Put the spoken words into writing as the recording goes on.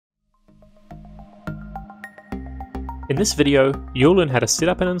In this video, you'll learn how to set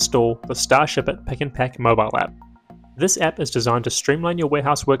up and install the Starshipit Pick and Pack mobile app. This app is designed to streamline your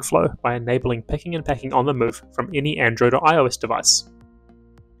warehouse workflow by enabling picking and packing on the move from any Android or iOS device.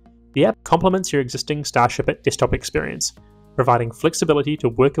 The app complements your existing Starshipit desktop experience, providing flexibility to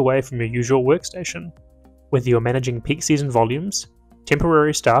work away from your usual workstation. Whether you're managing peak season volumes,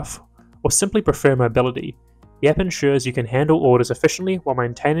 temporary staff, or simply prefer mobility, the app ensures you can handle orders efficiently while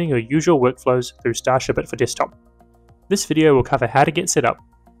maintaining your usual workflows through Starshipit for desktop. This video will cover how to get set up,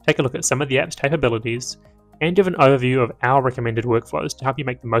 take a look at some of the app's capabilities, and give an overview of our recommended workflows to help you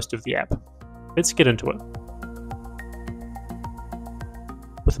make the most of the app. Let's get into it.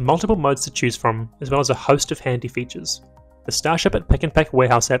 With multiple modes to choose from, as well as a host of handy features, the Starshipit Pick and Pack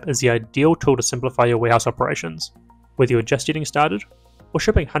Warehouse app is the ideal tool to simplify your warehouse operations, whether you're just getting started or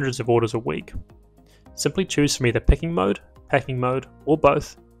shipping hundreds of orders a week. Simply choose from either picking mode, packing mode, or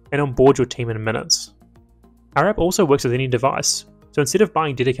both, and onboard your team in minutes. Our app also works with any device, so instead of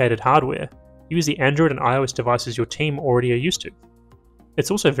buying dedicated hardware, use the Android and iOS devices your team already are used to. It's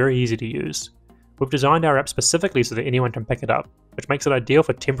also very easy to use. We've designed our app specifically so that anyone can pick it up, which makes it ideal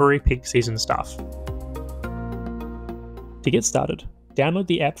for temporary peak season stuff. To get started, download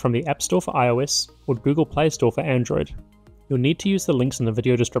the app from the App Store for iOS or Google Play Store for Android. You'll need to use the links in the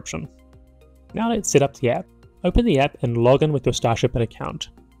video description. Now let's set up the app. Open the app and log in with your Starshipit account.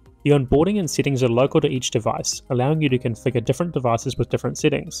 The onboarding and settings are local to each device, allowing you to configure different devices with different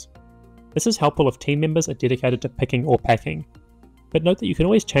settings. This is helpful if team members are dedicated to picking or packing, but note that you can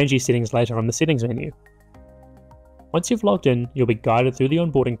always change these settings later on the settings menu. Once you've logged in, you'll be guided through the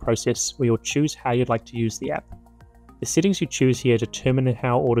onboarding process where you'll choose how you'd like to use the app. The settings you choose here determine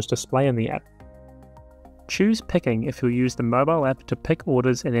how orders display in the app. Choose Picking if you'll use the mobile app to pick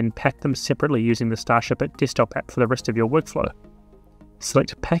orders and then pack them separately using the Starshipit desktop app for the rest of your workflow.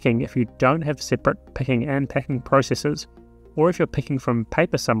 Select Packing if you don't have separate picking and packing processes, or if you're picking from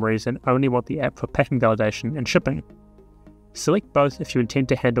paper summaries and only want the app for packing validation and shipping. Select both if you intend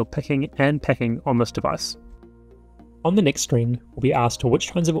to handle picking and packing on this device. On the next screen, we'll be asked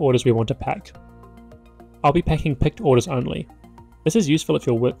which kinds of orders we want to pack. I'll be packing picked orders only. This is useful if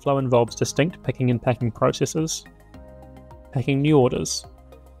your workflow involves distinct picking and packing processes. Packing new orders.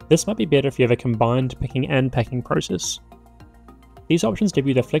 This might be better if you have a combined picking and packing process. These options give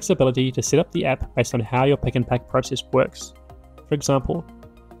you the flexibility to set up the app based on how your pick and pack process works. For example,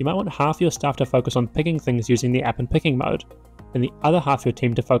 you might want half your staff to focus on picking things using the app in picking mode, and the other half of your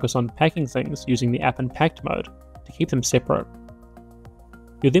team to focus on packing things using the app in packed mode to keep them separate.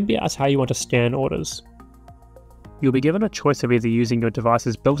 You'll then be asked how you want to scan orders. You'll be given a choice of either using your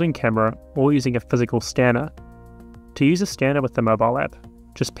device's built-in camera or using a physical scanner. To use a scanner with the mobile app,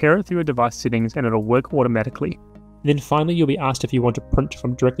 just pair it through your device settings and it'll work automatically. Then finally you'll be asked if you want to print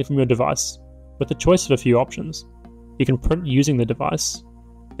directly from your device, with the choice of a few options. You can print using the device,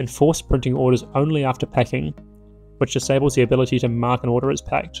 enforce printing orders only after packing, which disables the ability to mark an order as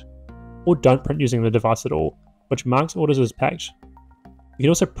packed, or don't print using the device at all, which marks orders as packed. You can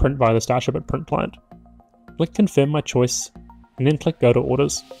also print via the Starshipit print client. Click Confirm my choice, and then click Go to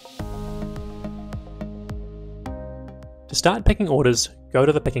Orders. To start picking orders, go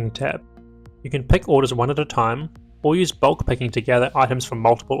to the Picking tab. You can pick orders one at a time, or use bulk picking to gather items from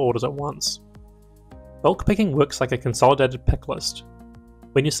multiple orders at once. Bulk picking works like a consolidated pick list.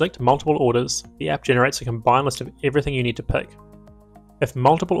 When you select multiple orders, the app generates a combined list of everything you need to pick. If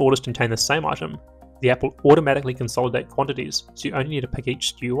multiple orders contain the same item, the app will automatically consolidate quantities, so you only need to pick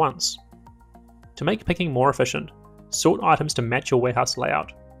each SKU once. To make picking more efficient, sort items to match your warehouse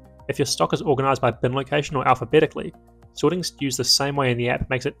layout. If your stock is organized by bin location or alphabetically, sorting SKUs the same way in the app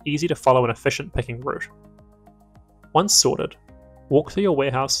makes it easy to follow an efficient picking route. Once sorted, walk through your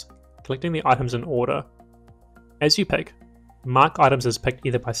warehouse, collecting the items in order. As you pick, mark items as picked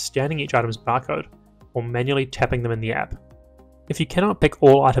either by scanning each item's barcode or manually tapping them in the app. If you cannot pick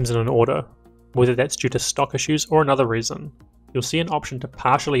all items in an order, whether that's due to stock issues or another reason, you'll see an option to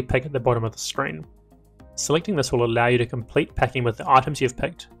partially pick at the bottom of the screen. Selecting this will allow you to complete packing with the items you've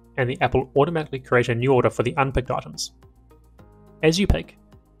picked, and the app will automatically create a new order for the unpicked items. As you pick,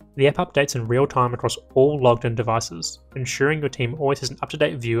 the app updates in real time across all logged in devices, ensuring your team always has an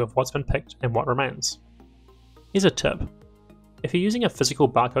up-to-date view of what's been picked and what remains. Here's a tip. If you're using a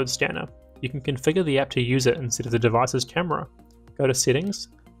physical barcode scanner, you can configure the app to use it instead of the device's camera. Go to Settings,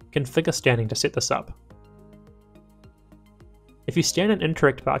 Configure Scanning to set this up. If you scan an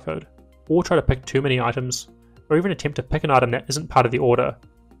incorrect barcode, or try to pick too many items, or even attempt to pick an item that isn't part of the order,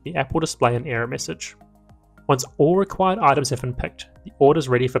 the app will display an error message. Once all required items have been picked, the order is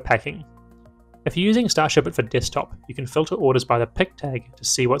ready for packing. If you're using Starshipit for desktop, you can filter orders by the pick tag to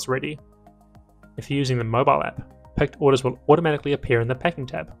see what's ready. If you're using the mobile app, picked orders will automatically appear in the Packing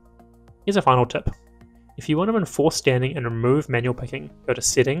tab. Here's a final tip. If you want to enforce standing and remove manual picking, go to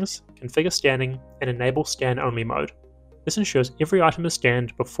Settings, Configure Standing, and enable Stand Only mode. This ensures every item is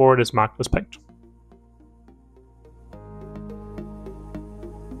scanned before it is marked as picked.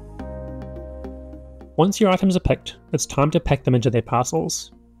 Once your items are picked, it's time to pack them into their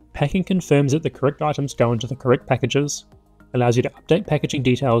parcels. Packing confirms that the correct items go into the correct packages, allows you to update packaging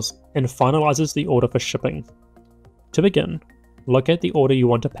details, and finalizes the order for shipping. To begin, locate the order you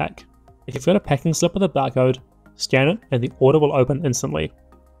want to pack. If you've got a packing slip with a barcode, scan it and the order will open instantly.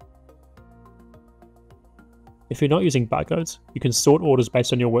 If you're not using barcodes, you can sort orders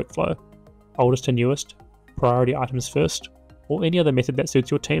based on your workflow, oldest to newest, priority items first, or any other method that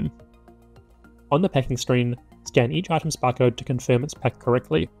suits your team. On the packing screen, scan each item's barcode to confirm it's packed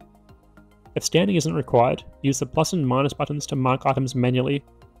correctly. If scanning isn't required, use the plus and minus buttons to mark items manually,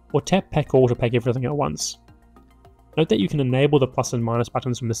 or tap Pack All to pack everything at once. Note that you can enable the plus and minus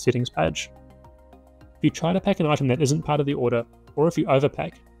buttons from the settings page. If you try to pack an item that isn't part of the order, or if you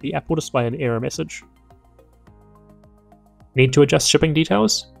overpack, the app will display an error message. Need to adjust shipping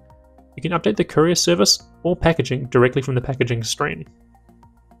details? You can update the courier service or packaging directly from the packaging screen.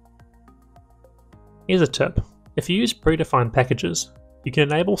 Here's a tip. If you use predefined packages, you can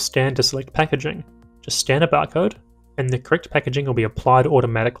enable Scan to select packaging. Just scan a barcode, and the correct packaging will be applied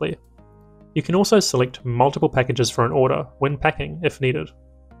automatically. You can also select multiple packages for an order when packing if needed.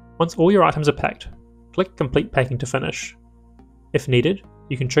 Once all your items are packed, click Complete Packing to finish. If needed,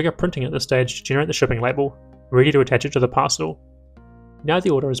 you can trigger printing at this stage to generate the shipping label, ready to attach it to the parcel. Now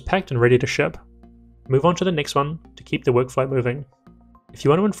the order is packed and ready to ship. Move on to the next one to keep the workflow moving. If you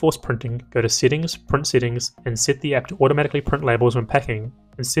want to enforce printing, go to Settings, Print Settings, and set the app to automatically print labels when packing,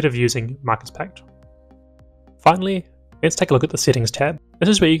 instead of using Mark as Packed. Finally, let's take a look at the Settings tab. This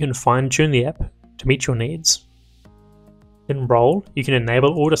is where you can fine-tune the app to meet your needs. In Role, you can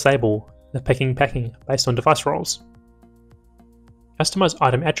enable or disable the packing based on device roles. Customize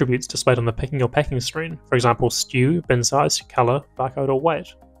item attributes displayed on the picking or packing screen, for example SKU, bin size, color, barcode, or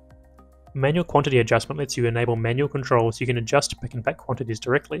weight. Manual quantity adjustment lets you enable manual control so you can adjust pick and pack quantities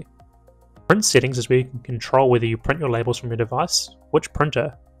directly. Print settings is where you can control whether you print your labels from your device, which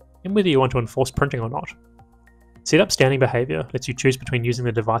printer, and whether you want to enforce printing or not. Set up standing behavior lets you choose between using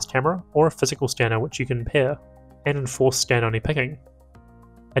the device camera or a physical scanner which you can pair, and enforce stand-only picking.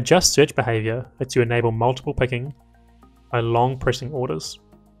 Adjust search behavior lets you enable multiple picking by long pressing orders.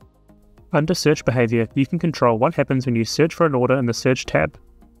 Under search behavior, you can control what happens when you search for an order in the search tab.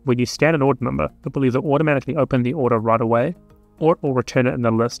 When you scan an order number, it will either automatically open the order right away, or it will return it in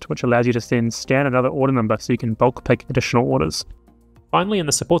the list, which allows you to then scan another order number so you can bulk pick additional orders. Finally, in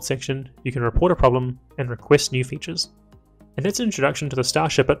the support section, you can report a problem and request new features. And that's an introduction to the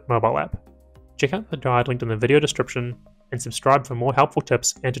Starshipit mobile app. Check out the guide linked in the video description and subscribe for more helpful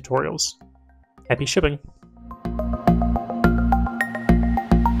tips and tutorials. Happy shipping!